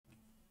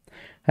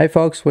Hi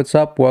folks, what's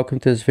up? Welcome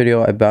to this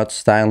video about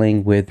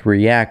styling with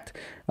React.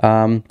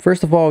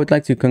 First of all, I would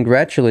like to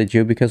congratulate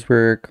you because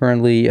we're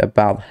currently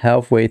about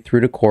halfway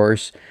through the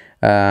course.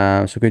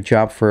 So good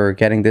job for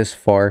getting this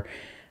far.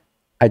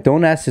 I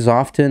don't ask this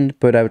often,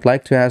 but I would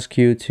like to ask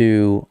you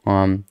to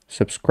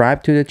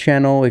subscribe to the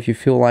channel if you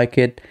feel like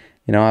it.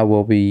 You know, I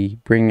will be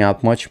bringing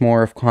out much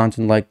more of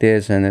content like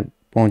this, and it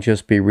won't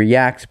just be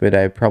React, but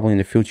I probably in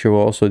the future will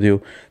also do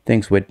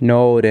things with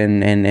Node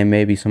and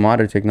maybe some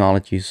other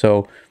technologies.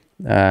 So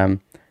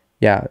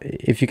yeah,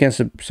 if you can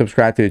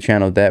subscribe to the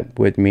channel, that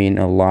would mean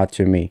a lot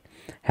to me.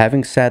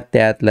 Having said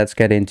that, let's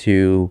get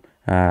into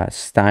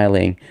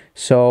styling.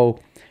 So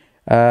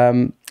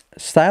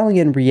styling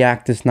in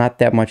React is not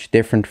that much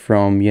different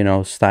from, you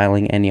know,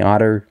 styling any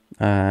other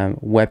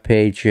web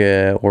page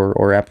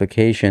or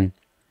application.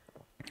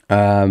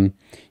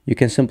 You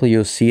can simply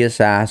use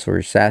CSS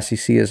or Sassy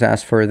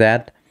CSS for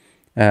that.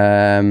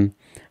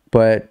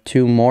 But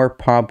two more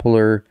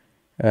popular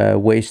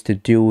ways to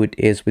do it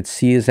is with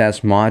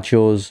CSS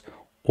modules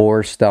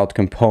or styled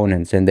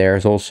components. And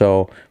there's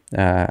also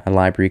a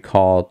library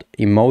called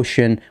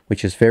Emotion,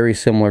 which is very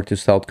similar to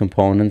styled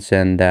components.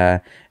 And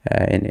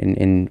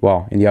in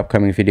the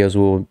upcoming videos,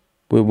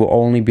 we will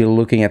only be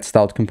looking at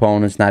styled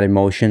components, not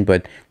Emotion,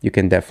 but you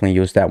can definitely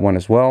use that one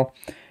as well.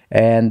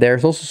 And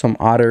there's also some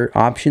other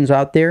options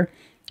out there.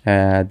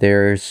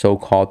 There's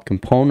so-called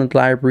component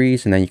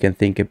libraries, and then you can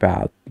think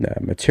about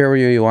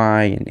Material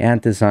UI and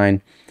Ant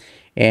Design.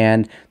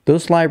 And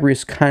those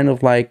libraries kind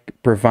of like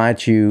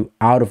provide you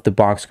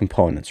out-of-the-box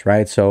components,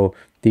 right? So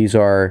these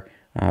are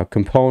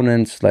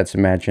components. Let's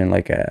imagine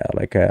like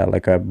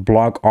a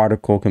blog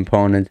article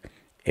component.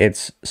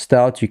 It's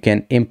styled. You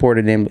can import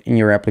it in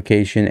your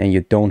application, and you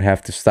don't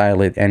have to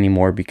style it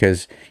anymore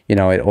because, you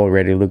know, it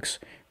already looks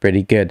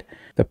pretty good.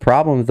 The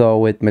problem though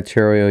with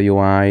Material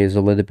UI is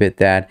a little bit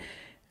that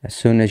as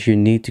soon as you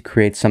need to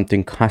create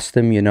something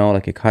custom, you know,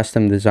 like a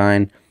custom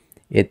design,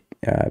 it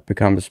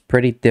becomes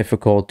pretty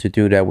difficult to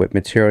do that with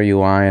Material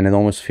UI, and it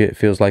almost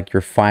feels like you're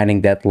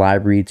fighting that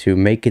library to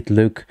make it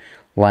look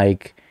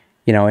like,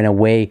 you know, in a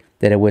way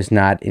that it was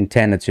not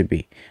intended to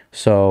be.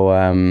 So,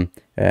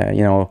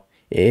 you know,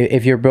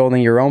 if you're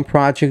building your own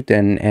project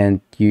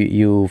and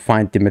you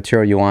find the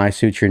Material UI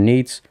suits your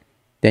needs,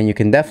 then you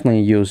can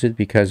definitely use it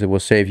because it will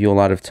save you a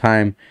lot of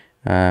time.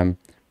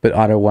 But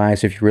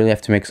otherwise, if you really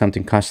have to make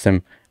something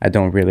custom, I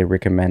don't really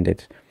recommend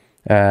it.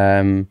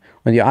 On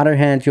the other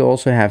hand, you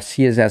also have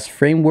CSS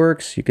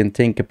frameworks. You can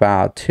think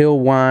about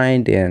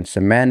Stillwind and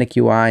Semantic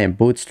UI and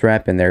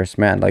Bootstrap, and there's,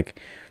 man, like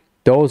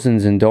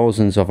dozens and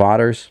dozens of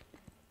others.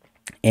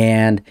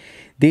 And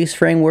these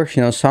frameworks,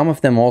 you know, some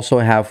of them also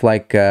have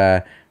like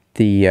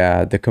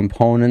the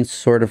components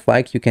sort of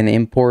like you can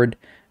import,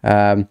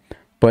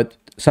 but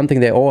something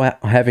they all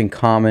have in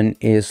common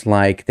is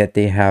like that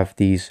they have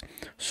these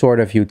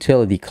sort of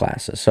utility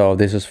classes. So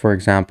this is, for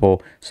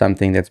example,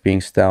 something that's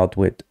being styled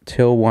with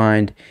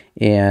Stillwind,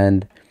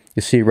 and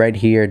you see right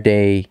here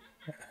they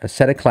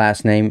set a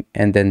class name,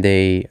 and then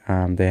they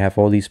have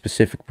all these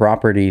specific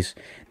properties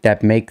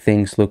that make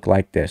things look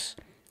like this.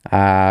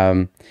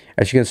 As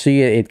you can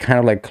see, it kind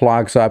of like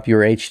clogs up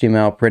your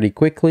HTML pretty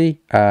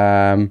quickly.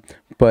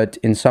 But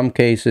in some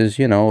cases,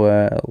 you know,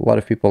 a lot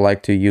of people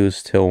like to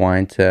use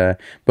Stillwind,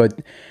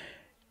 but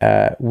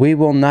we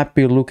will not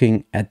be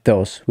looking at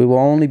those. We will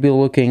only be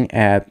looking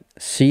at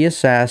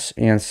CSS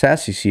and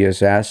Sassy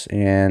CSS,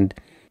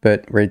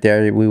 but right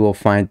there we will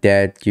find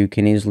that you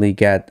can easily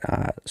get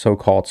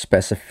so-called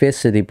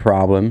specificity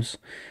problems.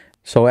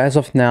 So as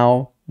of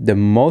now, the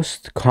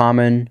most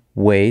common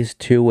ways,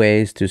 two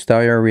ways to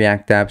style your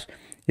React apps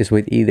is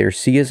with either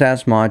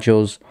CSS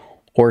modules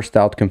or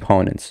styled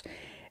components.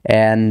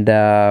 And,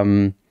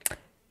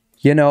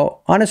 you know,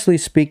 honestly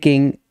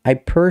speaking, I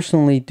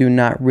personally do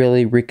not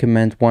really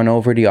recommend one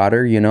over the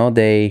other. You know,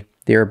 they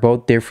are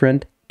both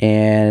different,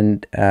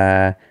 and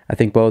I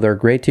think both are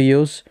great to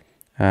use.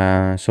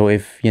 So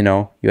if, you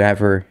know, you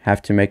ever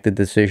have to make the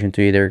decision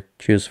to either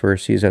choose for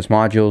CSS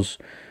modules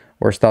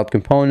or styled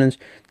components,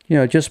 you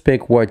know, just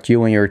pick what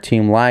you and your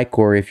team like,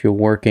 or if you're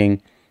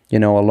working, you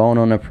know, alone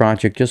on a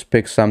project, just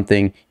pick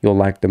something you'll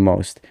like the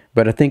most.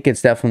 But I think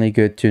it's definitely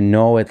good to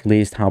know at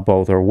least how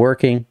both are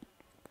working.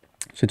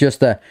 So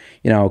just a,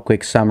 you know,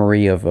 quick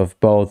summary of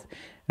both,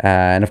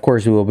 and of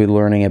course we will be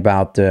learning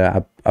about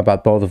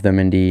both of them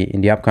in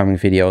the upcoming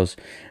videos.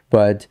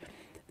 But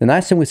the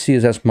nice thing with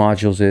CSS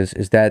modules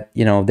is that,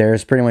 you know,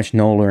 there's pretty much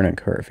no learning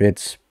curve.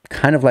 It's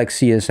kind of like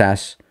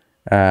CSS,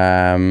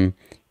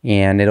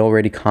 and it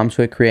already comes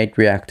with Create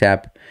React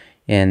App,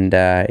 and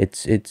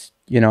it's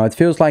you know, it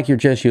feels like you're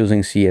just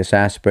using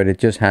CSS, but it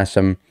just has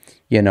some,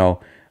 you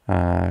know,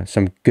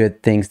 some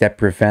good things that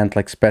prevent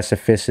like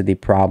specificity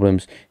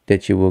problems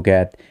that you will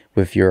get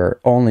if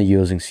you're only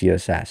using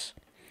CSS.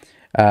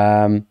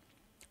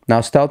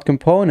 Now, styled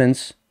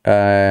components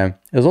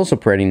is also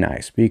pretty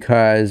nice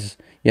because,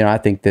 you know, I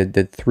think that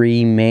the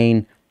three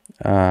main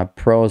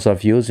pros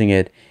of using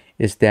it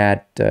is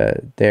that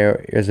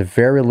there is a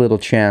very little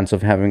chance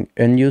of having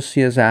unused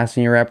CSS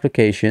in your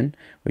application,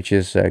 which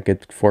is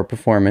good for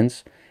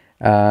performance.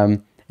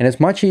 And And it's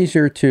much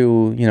easier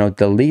to,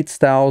 delete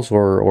styles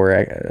or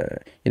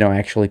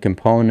actually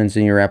components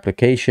in your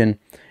application,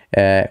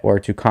 or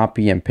to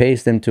copy and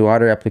paste them to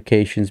other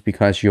applications,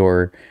 because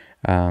your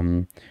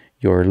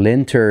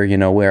linter,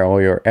 where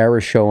all your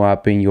errors show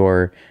up in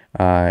your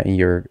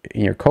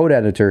code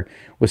editor,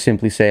 will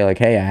simply say like,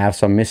 hey, I have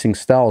some missing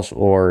styles,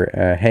 or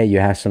hey,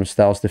 you have some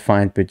styles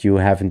defined but you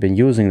haven't been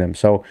using them.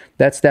 So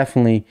that's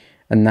definitely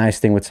a nice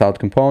thing with styled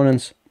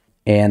components.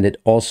 And it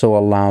also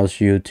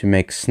allows you to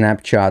make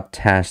snapshot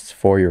tests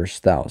for your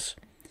styles.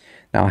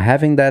 Now,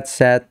 having that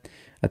said,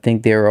 I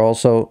think there are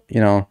also,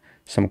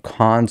 some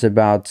cons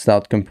about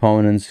styled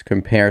components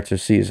compared to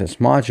CSS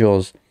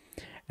modules,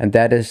 and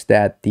that is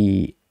that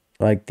the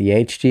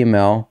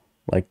HTML,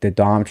 like the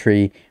DOM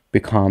tree,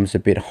 becomes a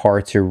bit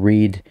hard to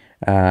read,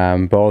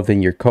 both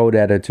in your code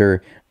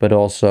editor, but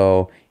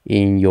also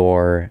in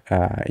your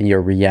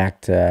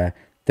React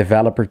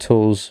developer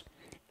tools.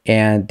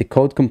 And the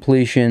code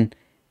completion,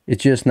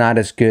 it's just not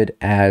as good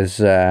as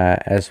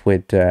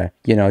with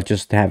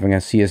just having a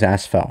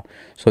CSS file.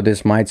 So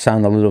this might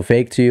sound a little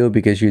vague to you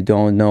because you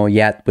don't know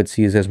yet what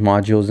CSS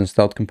modules and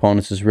styled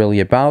components is really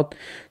about.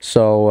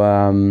 So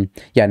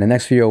yeah, in the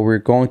next video we're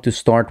going to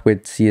start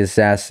with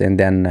CSS and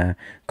then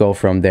go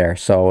from there.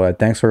 So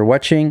thanks for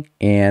watching,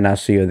 and I'll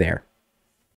see you there.